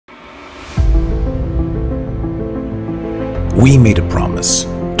We made a promise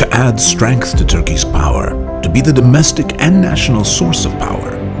to add strength to Turkey's power, to be the domestic and national source of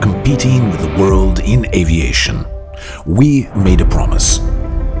power, competing with the world in aviation. We made a promise.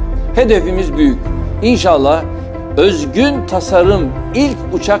 Hedefimiz büyük. İnşallah özgün tasarım ilk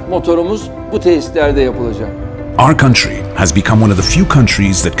uçak motorumuz bu tesislerde yapılacak. Our country has become one of the few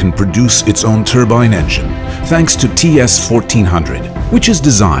countries that can produce its own turbine engine, thanks to TS1400, which is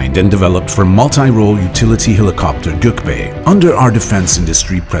designed and developed for multi-role utility helicopter Gökbey under our defense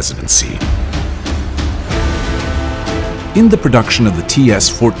industry presidency. In the production of the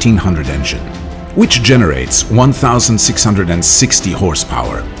TS1400 engine, which generates 1,660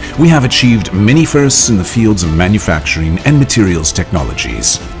 horsepower, we have achieved many firsts in the fields of manufacturing and materials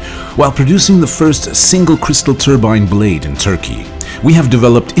technologies. While producing the first single crystal turbine blade in Turkey, we have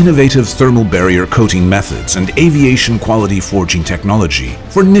developed innovative thermal barrier coating methods and aviation quality forging technology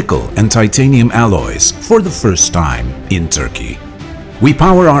for nickel and titanium alloys for the first time in Turkey. We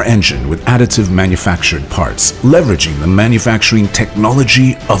power our engine with additive manufactured parts, leveraging the manufacturing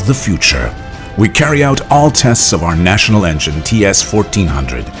technology of the future. We carry out all tests of our national engine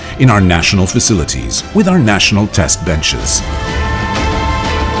TS1400 in our national facilities with our national test benches.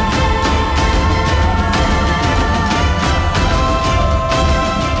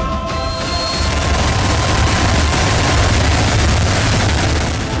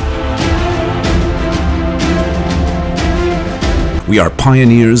 We are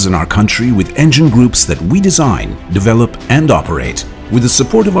pioneers in our country with engine groups that we design, develop, and operate. With the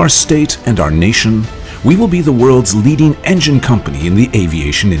support of our state and our nation, we will be the world's leading engine company in the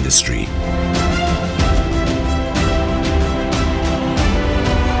aviation industry.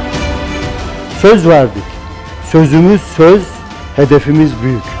 Söz verdik. Sözümüz söz, hedefimiz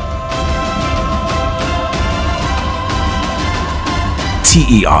büyük.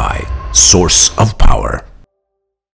 TEI, source of power.